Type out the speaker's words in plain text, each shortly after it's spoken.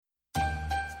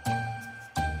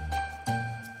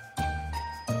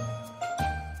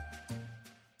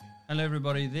Hello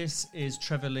everybody, this is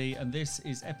Trevor Lee and this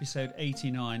is episode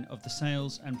 89 of the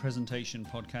Sales and Presentation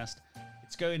Podcast.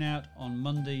 It's going out on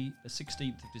Monday the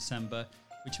 16th of December,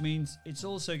 which means it's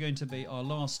also going to be our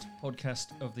last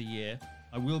podcast of the year.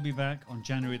 I will be back on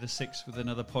January the 6th with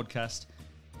another podcast.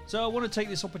 So I want to take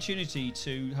this opportunity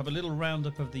to have a little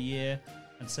roundup of the year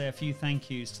and say a few thank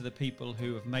yous to the people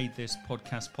who have made this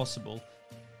podcast possible,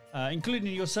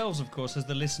 including yourselves, of course, as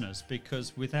the listeners,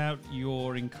 because without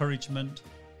your encouragement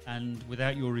and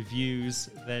without your reviews,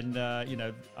 then,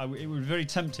 it would be very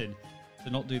tempting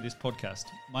to not do this podcast.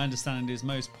 My understanding is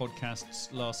most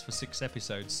podcasts last for 6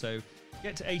 episodes, so to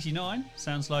get to 89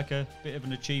 sounds like a bit of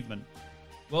an achievement.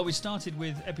 Well, we started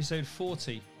with episode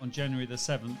 40 on January the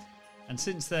 7th, and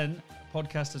since then, the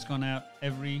podcast has gone out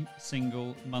every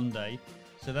single Monday,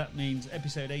 so that means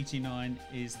episode 89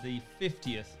 is the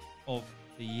 50th of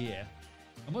the year.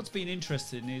 And what's been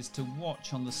interesting is to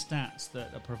watch on the stats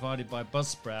that are provided by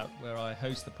Buzzsprout, where I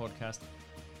host the podcast,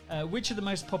 which are the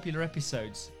most popular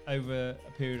episodes over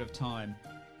a period of time.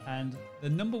 And the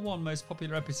number one most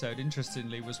popular episode,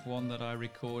 interestingly, was one that I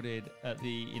recorded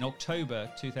in October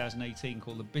 2018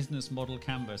 called the Business Model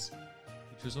Canvas,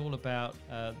 which was all about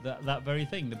that very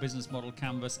thing, the Business Model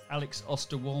Canvas, Alex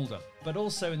Osterwalder. But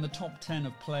also in the top 10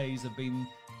 of plays have been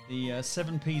the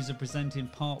 7 Ps of Presenting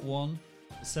Part 1,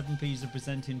 the 7 Ps of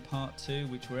Presenting Part 2,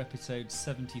 which were episodes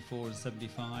 74 and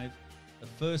 75, the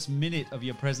first minute of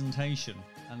your presentation,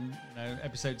 and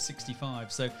episode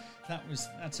 65. So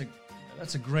that's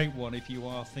a great one if you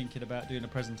are thinking about doing a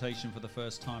presentation for the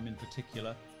first time in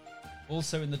particular.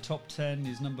 Also in the top 10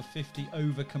 is number 50,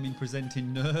 Overcoming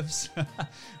Presenting Nerves,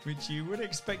 which you would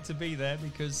expect to be there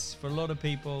because for a lot of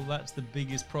people that's the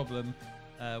biggest problem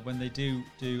when they do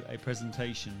a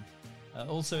presentation.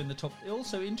 Also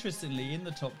interestingly, in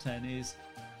the top 10 is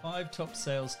 5 top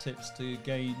sales tips to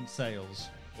gain sales,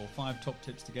 or 5 top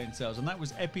tips to gain sales, and that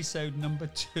was episode number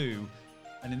 2.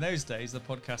 And in those days, the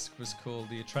podcast was called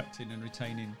the Attracting and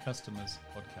Retaining Customers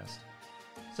podcast.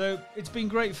 So it's been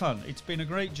great fun. It's been a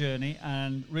great journey,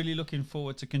 and really looking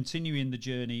forward to continuing the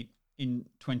journey in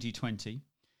 2020.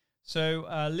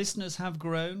 So listeners have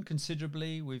grown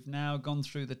considerably. We've now gone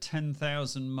through the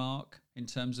 10,000 mark in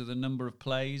terms of the number of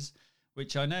plays,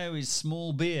 which I know is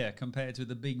small beer compared to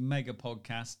the big mega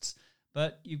podcasts,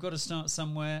 but you've got to start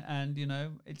somewhere, and,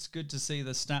 it's good to see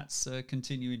the stats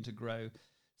continuing to grow.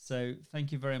 So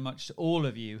thank you very much to all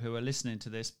of you who are listening to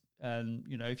this. And,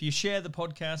 if you share the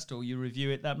podcast or you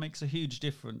review it, that makes a huge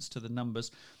difference to the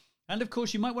numbers. And, of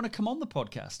course, you might want to come on the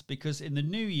podcast because in the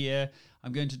new year,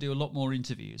 I'm going to do a lot more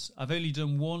interviews. I've only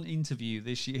done one interview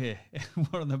this year,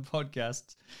 one of the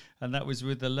podcasts, and that was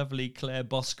with the lovely Claire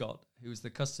Boscott, who is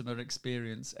the customer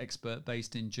experience expert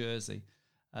based in Jersey,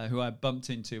 who I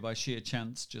bumped into by sheer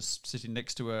chance just sitting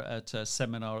next to her at a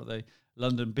seminar at the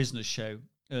London Business Show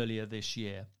earlier this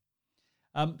year.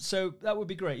 So that would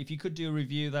be great. If you could do a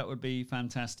review, that would be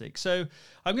fantastic. So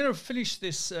I'm going to finish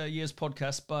this year's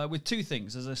podcast with 2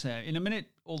 things, as I say. In a minute,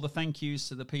 all the thank yous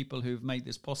to the people who've made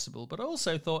this possible, but I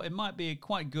also thought it might be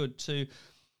quite good to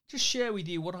just share with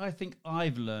you what I think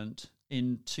I've learned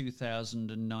in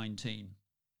 2019.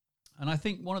 And I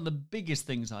think one of the biggest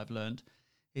things I've learned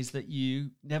is that you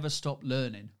never stop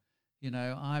learning.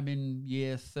 I'm in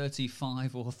year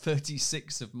 35 or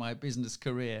 36 of my business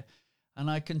career, and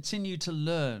I continue to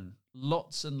learn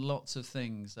lots and lots of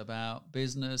things about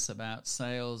business, about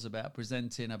sales, about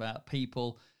presenting, about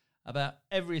people, about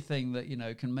everything that,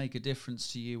 can make a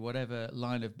difference to you, whatever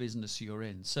line of business you're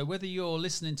in. So whether you're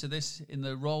listening to this in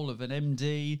the role of an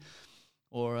MD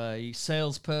or a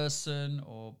salesperson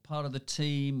or part of the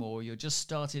team, or you're just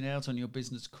starting out on your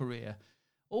business career,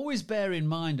 always bear in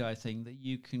mind, I think, that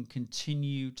you can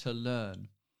continue to learn.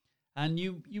 And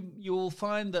you'll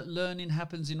find that learning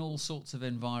happens in all sorts of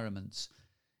environments.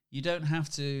 You don't have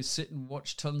to sit and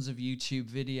watch tons of YouTube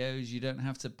videos. You don't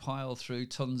have to pile through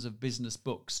tons of business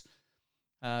books.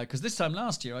 Because this time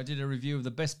last year, I did a review of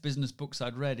the best business books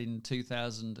I'd read in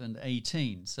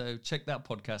 2018. So check that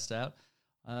podcast out.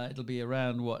 It'll be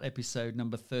around, episode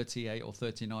number 38 or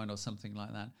 39 or something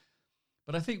like that.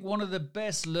 But I think one of the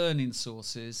best learning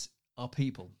sources are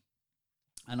people.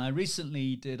 And I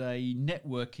recently did a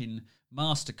networking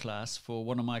masterclass for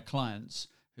one of my clients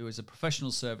who is a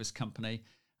professional service company.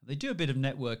 They do a bit of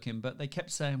networking, but they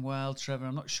kept saying, well, Trevor,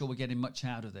 I'm not sure we're getting much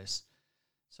out of this.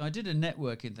 So I did a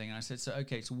networking thing, and I said, so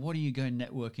what are you going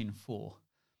networking for?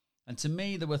 And to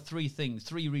me, there were 3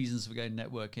 reasons for going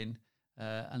networking.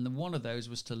 And one of those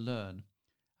was to learn.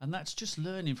 And that's just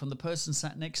learning from the person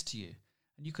sat next to you.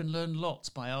 And you can learn lots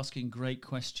by asking great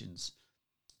questions.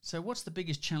 So what's the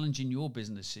biggest challenge in your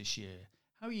business this year?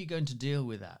 How are you going to deal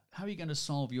with that? How are you going to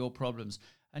solve your problems?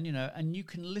 And you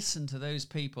can listen to those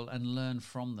people and learn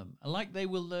from them, like they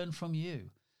will learn from you.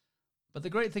 But the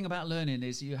great thing about learning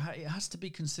is it has to be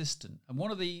consistent. And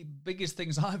one of the biggest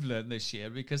things I've learned this year,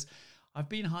 because I've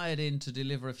been hired in to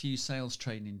deliver a few sales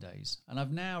training days, and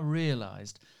I've now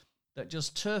realized that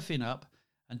just turfing up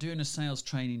and doing a sales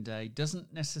training day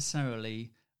doesn't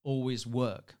necessarily always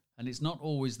work. And it's not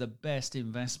always the best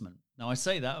investment. Now, I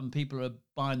say that and people are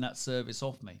buying that service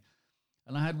off me.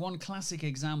 And I had one classic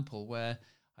example where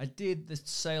I did the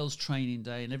sales training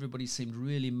day and everybody seemed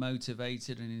really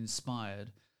motivated and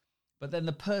inspired. But then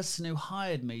the person who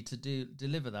hired me to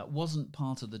deliver that wasn't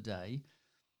part of the day.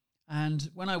 And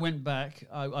when I went back,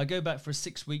 I go back for a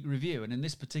 6-week review. And in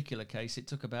this particular case, it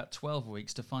took about 12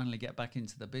 weeks to finally get back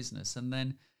into the business. And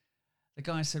then the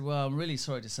guy said, well, I'm really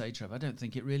sorry to say, Trevor, I don't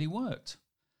think it really worked.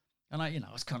 And I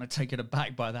was kind of taken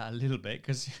aback by that a little bit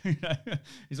because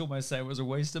he's almost saying it was a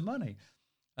waste of money.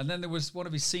 And then there was one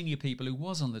of his senior people who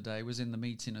was on the day, was in the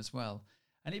meeting as well.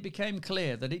 And it became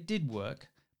clear that it did work,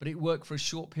 but it worked for a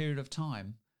short period of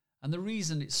time. And the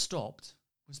reason it stopped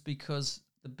was because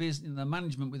the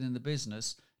management within the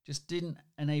business just didn't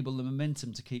enable the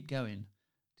momentum to keep going,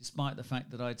 despite the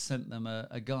fact that I'd sent them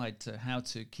a guide to how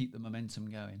to keep the momentum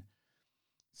going.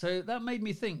 So that made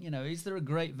me think, is there a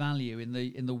great value in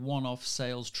the one-off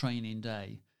sales training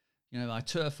day? I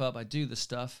turf up, I do the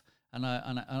stuff, and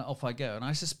off I go. And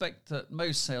I suspect that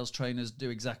most sales trainers do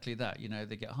exactly that.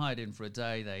 They get hired in for a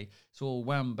day, it's all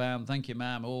wham, bam, thank you,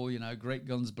 ma'am, all, great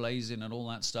guns blazing and all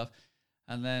that stuff.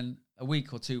 And then a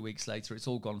week or 2 weeks later, it's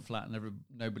all gone flat and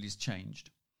nobody's changed.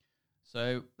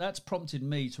 So that's prompted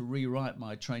me to rewrite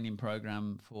my training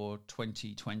program for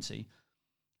 2020.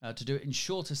 To do it in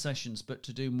shorter sessions, but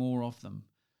to do more of them.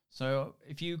 So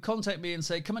if you contact me and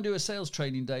say, come and do a sales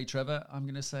training day, Trevor, I'm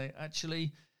going to say,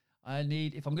 actually,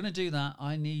 if I'm going to do that,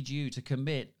 I need you to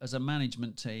commit as a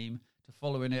management team to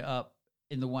following it up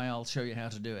in the way I'll show you how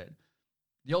to do it.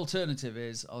 The alternative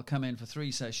is I'll come in for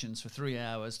 3 sessions for 3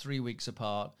 hours, 3 weeks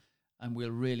apart, and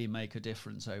we'll really make a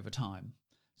difference over time.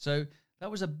 So that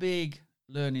was a big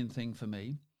learning thing for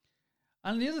me.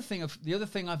 And the other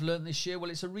thing I've learned this year, well,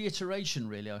 it's a reiteration,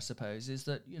 really, I suppose, is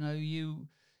that you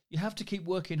have to keep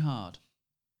working hard.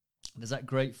 There's that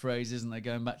great phrase, isn't there,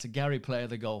 going back to Gary Player,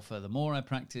 the golfer: the more I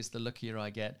practice, the luckier I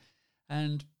get.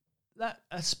 And that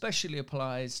especially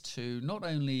applies to not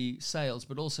only sales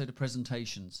but also to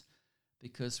presentations,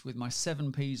 because with my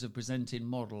 7 P's of presenting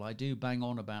model, I do bang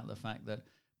on about the fact that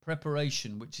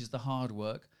preparation, which is the hard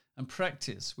work, and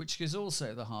practice, which is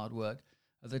also the hard work,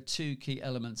 are the 2 key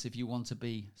elements if you want to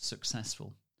be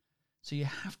successful. So you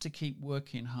have to keep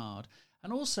working hard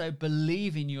and also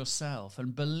believe in yourself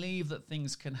and believe that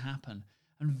things can happen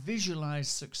and visualize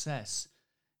success.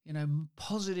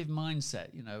 Positive mindset,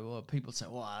 or people say,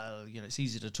 well, it's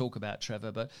easy to talk about,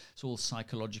 Trevor, but it's all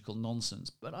psychological nonsense.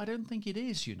 But I don't think it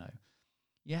is,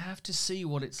 You have to see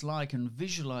what it's like and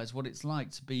visualize what it's like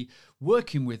to be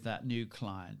working with that new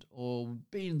client, or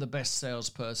being the best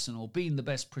salesperson, or being the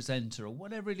best presenter, or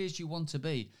whatever it is you want to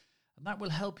be. And that will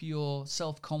help your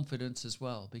self-confidence as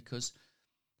well, because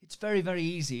it's very, very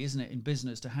easy, isn't it, in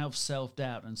business to have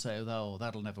self-doubt and say, oh,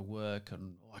 that'll never work,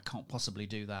 and I can't possibly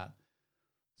do that.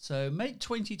 So make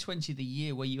 2020 the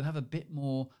year where you have a bit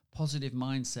more positive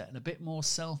mindset and a bit more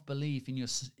self-belief in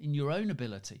your own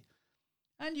ability.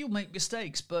 And you'll make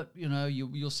mistakes, but,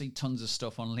 you'll see tons of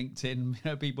stuff on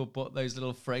LinkedIn. People put those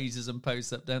little phrases and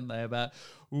posts up, don't they, about,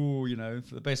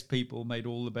 the best people made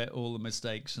all the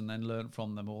mistakes and then learned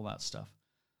from them, all that stuff.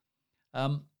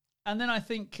 And then I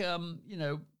think,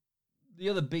 the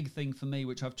other big thing for me,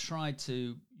 which I've tried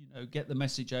to, get the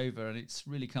message over, and it's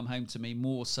really come home to me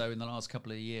more so in the last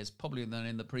couple of years, probably than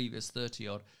in the previous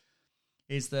 30-odd,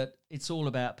 is that it's all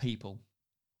about people.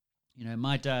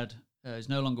 My dad is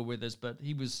no longer with us, but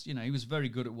he was very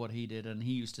good at what he did, and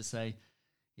he used to say,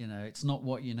 it's not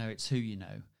what you know, it's who you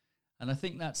know. And I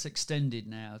think that's extended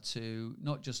now to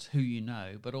not just who you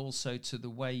know, but also to the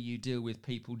way you deal with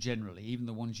people generally, even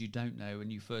the ones you don't know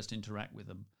when you first interact with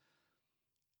them.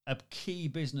 A key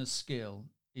business skill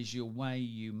is your way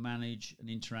you manage and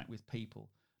interact with people.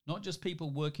 Not just people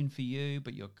working for you,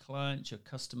 but your clients, your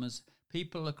customers,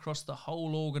 people across the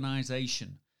whole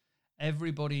organization.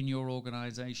 Everybody in your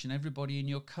organization, everybody in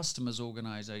your customer's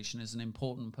organization is an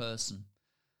important person.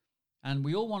 And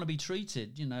we all want to be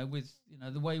treated, with,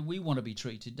 the way we want to be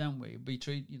treated, don't we?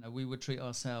 We would treat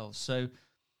ourselves. So,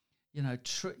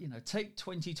 take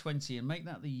 2020 and make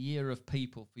that the year of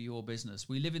people for your business.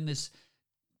 We live in this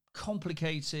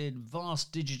complicated,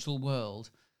 vast digital world,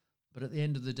 but at the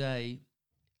end of the day,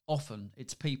 often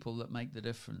it's people that make the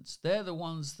difference. They're the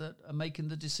ones that are making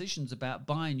the decisions about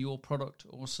buying your product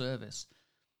or service.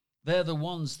 They're the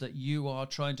ones that you are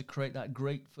trying to create that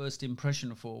great first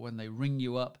impression for when they ring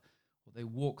you up or they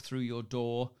walk through your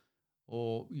door,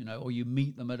 or you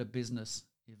meet them at a business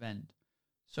event.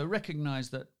 So recognize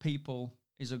that people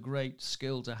is a great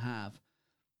skill to have.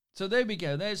 So there we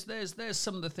go. There's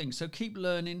some of the things. So keep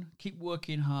learning, keep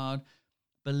working hard,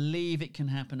 believe it can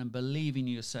happen and believe in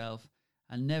yourself,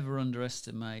 and never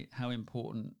underestimate how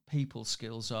important people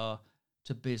skills are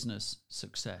to business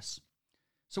success.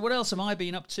 So what else have I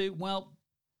been up to? Well,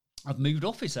 I've moved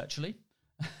office actually.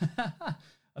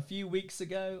 A few weeks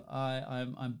ago,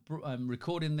 I'm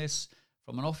recording this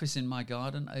from an office in my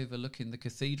garden overlooking the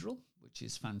cathedral, which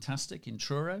is fantastic, in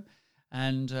Truro.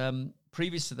 And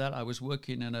previous to that, I was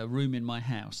working in a room in my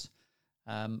house.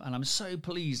 And I'm so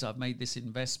pleased I've made this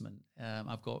investment.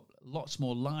 I've got lots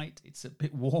more light. It's a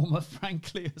bit warmer,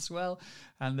 frankly, as well.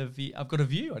 And I've got a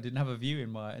view. I didn't have a view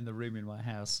in the room in my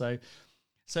house. So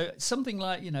something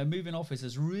like, moving office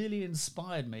has really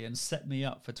inspired me and set me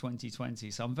up for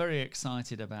 2020. So I'm very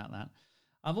excited about that.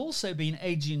 I've also been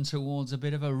edging towards a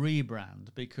bit of a rebrand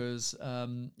because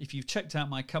if you've checked out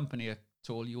my company at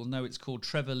all, you'll know it's called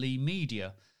Trevor Lee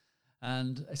Media.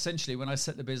 And essentially, when I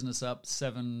set the business up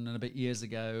 7 and a bit years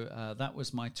ago, that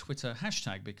was my Twitter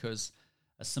hashtag because,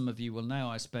 as some of you will know,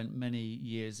 I spent many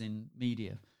years in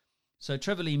media. So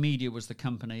Trevor Lee Media was the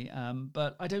company,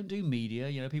 but I don't do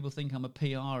media. People think I'm a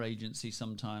PR agency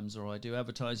sometimes, or I do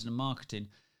advertising and marketing,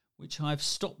 which I've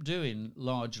stopped doing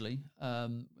largely.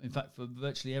 In fact, for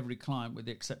virtually every client, with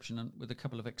a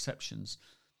couple of exceptions.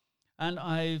 And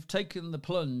I've taken the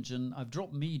plunge and I've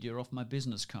dropped media off my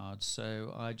business cards.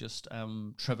 So I just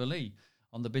am Trevor Lee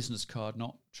on the business card,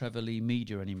 not Trevor Lee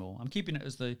Media anymore. I'm keeping it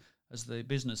as the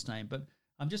business name, but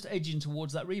I'm just edging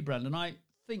towards that rebrand. And I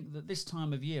think that this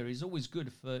time of year is always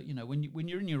good for, when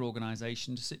you're in your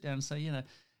organization to sit down and say,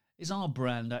 is our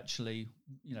brand actually,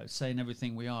 saying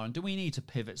everything we are? And do we need to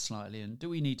pivot slightly? And do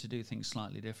we need to do things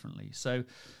slightly differently? So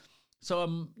that's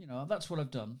what I've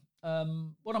done.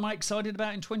 What am I excited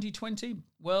about in 2020?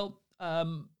 Well,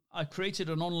 I created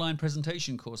an online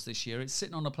presentation course this year. It's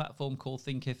sitting on a platform called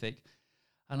Thinkific,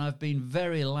 and I've been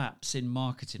very lax in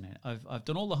marketing it. I've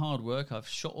done all the hard work. I've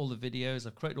shot all the videos.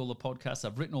 I've created all the podcasts.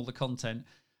 I've written all the content,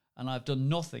 and I've done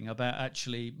nothing about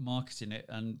actually marketing it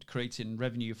and creating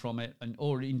revenue from it,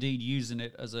 or indeed using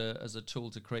it as a tool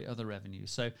to create other revenue.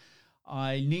 So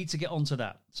I need to get onto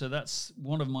that. So that's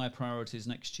one of my priorities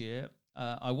next year.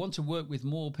 I want to work with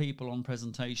more people on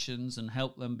presentations and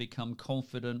help them become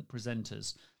confident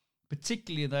presenters,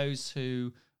 particularly those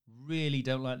who really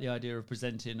don't like the idea of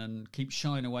presenting and keep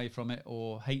shying away from it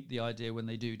or hate the idea when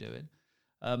they do it.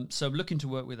 So I'm looking to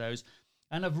work with those.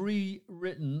 And I've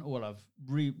rewritten,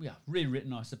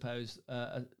 I suppose,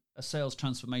 a sales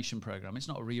transformation program. It's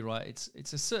not a rewrite.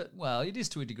 It's a certain, it is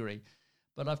to a degree.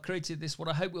 But I've created this, what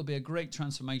I hope will be a great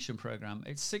transformation program.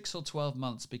 It's 6 or 12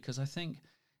 months because I think,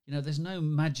 there's no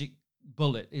magic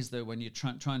bullet, is there, when you're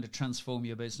trying to transform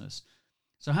your business?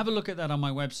 So have a look at that on my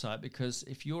website, because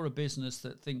if you're a business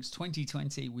that thinks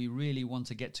 2020, we really want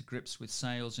to get to grips with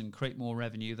sales and create more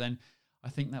revenue, then I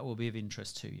think that will be of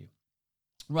interest to you.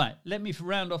 Right, let me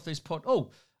round off this pod.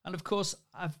 Oh, and of course,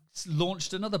 I've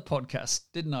launched another podcast,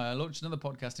 didn't I? I launched another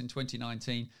podcast in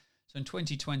 2019. So in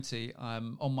 2020,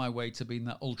 I'm on my way to being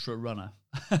that ultra runner,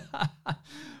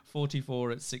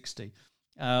 44 at 60.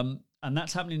 And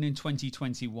that's happening in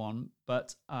 2021,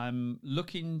 but I'm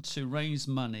looking to raise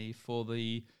money for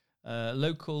the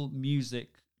local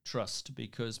music trust,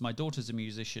 because my daughter's a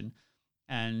musician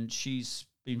and she's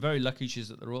been very lucky.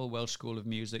 She's at the Royal Welsh School of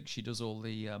Music. She does all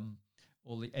the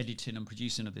editing and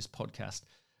producing of this podcast.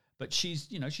 But she's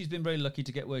been very lucky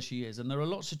to get where she is. And there are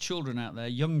lots of children out there,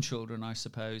 young children, I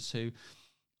suppose, who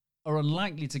are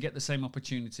unlikely to get the same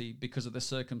opportunity because of the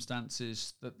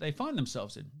circumstances that they find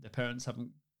themselves in. Their parents haven't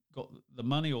got the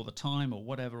money or the time or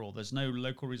whatever, or there's no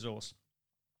local resource.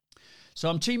 So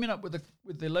I'm teaming up with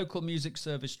the local music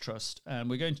service trust,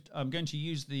 and I'm going to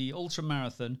use the ultra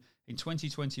marathon in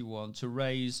 2021 to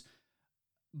raise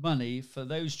money for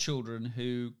those children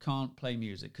who can't play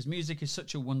music, because music is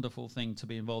such a wonderful thing to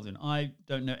be involved in. I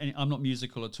don't know I'm not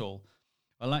musical at all.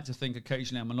 I like to think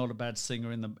occasionally I'm not a bad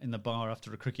singer in the bar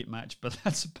after a cricket match, but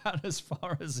that's about as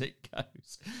far as it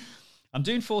goes. I'm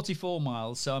doing 44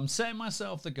 miles, so I'm setting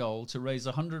myself the goal to raise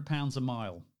 £100 a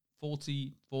mile.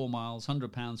 44 miles,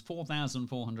 £100,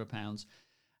 £4,400.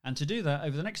 And to do that,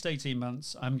 over the next 18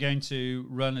 months, I'm going to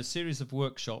run a series of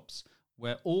workshops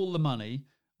where all the money,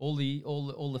 all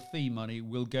the fee money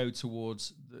will go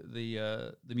towards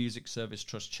the Music Service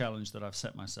Trust Challenge that I've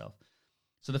set myself.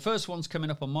 So the first one's coming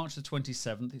up on March the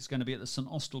 27th. It's going to be at the St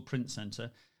Austell Print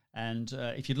Centre. And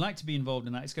if you'd like to be involved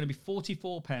in that, it's going to be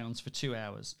 £44 for 2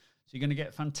 hours. So you're going to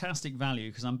get fantastic value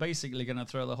because I'm basically going to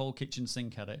throw the whole kitchen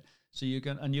sink at it. So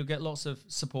you'll get lots of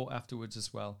support afterwards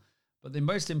as well. But the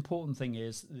most important thing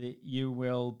is that you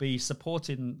will be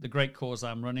supporting the great cause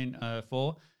I'm running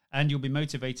for, and you'll be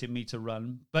motivating me to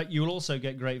run. But you'll also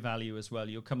get great value as well.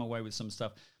 You'll come away with some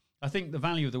stuff. I think the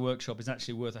value of the workshop is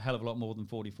actually worth a hell of a lot more than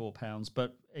 £44,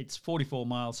 but it's 44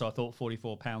 miles, so I thought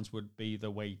 £44 would be the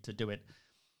way to do it.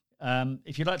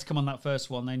 If you'd like to come on that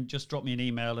first one, then just drop me an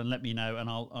email and let me know, and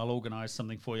I'll organise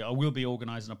something for you. I will be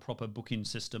organising a proper booking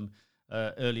system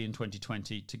early in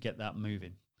 2020 to get that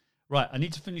moving. Right, I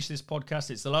need to finish this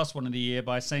podcast. It's the last one of the year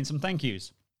by saying some thank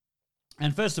yous.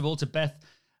 And first of all, to Beth,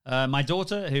 my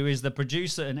daughter, who is the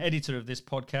producer and editor of this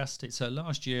podcast. It's her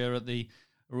last year at the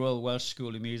Royal Welsh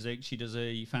School of Music. She does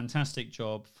a fantastic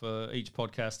job for each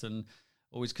podcast and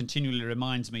always continually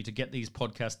reminds me to get these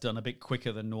podcasts done a bit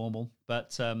quicker than normal.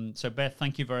 But so Beth,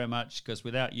 thank you very much, because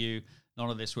without you, none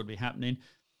of this would be happening.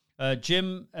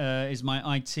 Jim is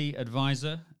my IT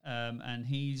advisor, and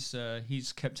he's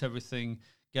kept everything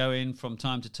going from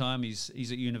time to time. He's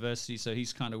at university, so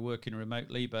he's kind of working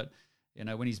remotely, but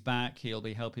when he's back, he'll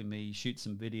be helping me shoot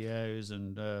some videos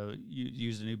and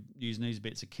using these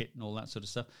bits of kit and all that sort of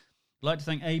stuff. I'd like to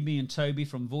thank Amy and Toby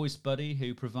from Voice Buddy,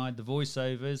 who provide the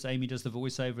voiceovers. Amy does the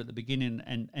voiceover at the beginning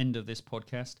and end of this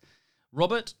podcast.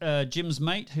 Robert, Jim's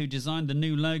mate, who designed the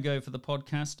new logo for the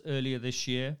podcast earlier this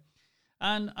year.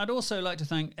 And I'd also like to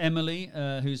thank Emily,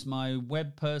 who's my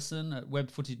web person at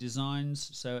Web Footy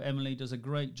Designs. So Emily does a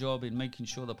great job in making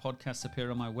sure the podcasts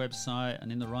appear on my website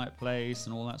and in the right place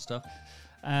and all that stuff.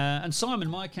 And Simon,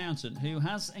 my accountant, who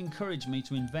has encouraged me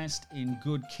to invest in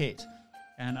good kit.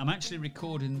 And I'm actually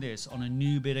recording this on a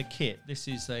new bit of kit. This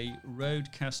is a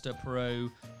Rodecaster Pro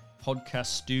podcast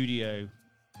studio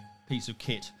piece of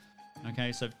kit.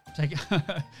 Okay, so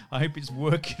I hope it's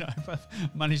working. I've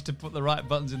managed to put the right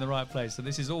buttons in the right place. So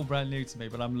this is all brand new to me,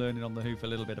 but I'm learning on the hoof a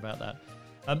little bit about that.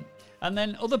 And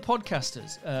then other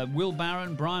podcasters, Will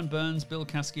Barron, Brian Burns, Bill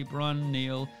Caskey, Brian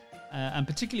Neal, and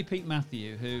particularly Pete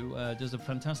Matthew, who does a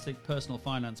fantastic personal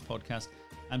finance podcast.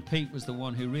 And Pete was the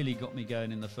one who really got me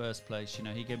going in the first place.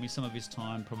 He gave me some of his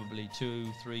time probably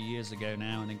 2-3 years ago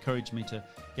now and encouraged me to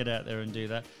get out there and do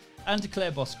that. And to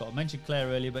Claire Boscott. I mentioned Claire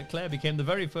earlier, but Claire became the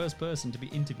very first person to be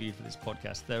interviewed for this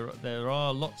podcast. There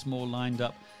are lots more lined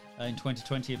up in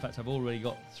 2020. In fact, I've already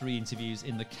got 3 interviews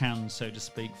in the can, so to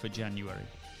speak, for January.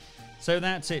 So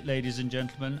that's it, ladies and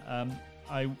gentlemen.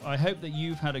 I hope that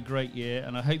you've had a great year,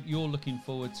 and I hope you're looking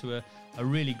forward to a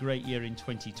really great year in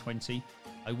 2020.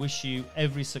 I wish you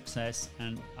every success,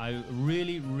 and I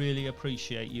really, really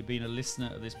appreciate you being a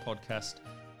listener of this podcast.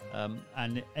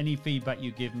 And any feedback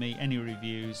you give me, any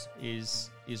reviews,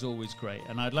 is always great.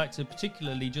 And I'd like to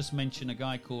particularly just mention a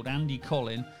guy called Andy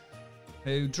Collin,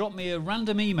 who dropped me a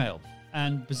random email.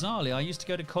 And bizarrely, I used to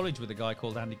go to college with a guy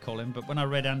called Andy Collin, but when I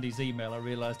read Andy's email, I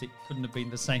realised it couldn't have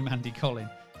been the same Andy Collin.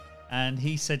 And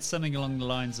he said something along the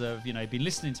lines of, he'd been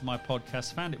listening to my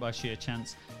podcast, found it by sheer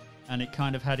chance, and it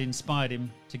kind of had inspired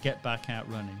him to get back out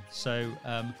running. So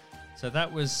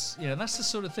that was, that's the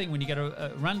sort of thing when you get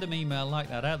a random email like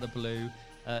that out of the blue,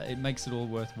 it makes it all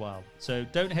worthwhile. So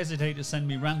don't hesitate to send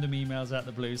me random emails out of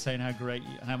the blue saying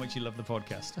how much you love the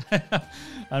podcast.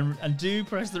 and do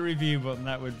press the review button.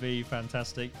 That would be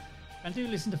fantastic. And do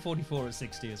listen to 44 at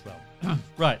 60 as well.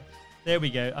 Right, there we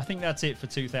go. I think that's it for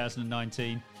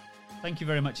 2019. Thank you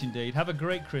very much indeed. Have a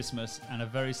great Christmas and a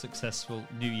very successful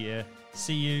New Year.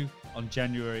 See you on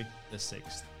January the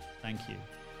 6th. Thank you.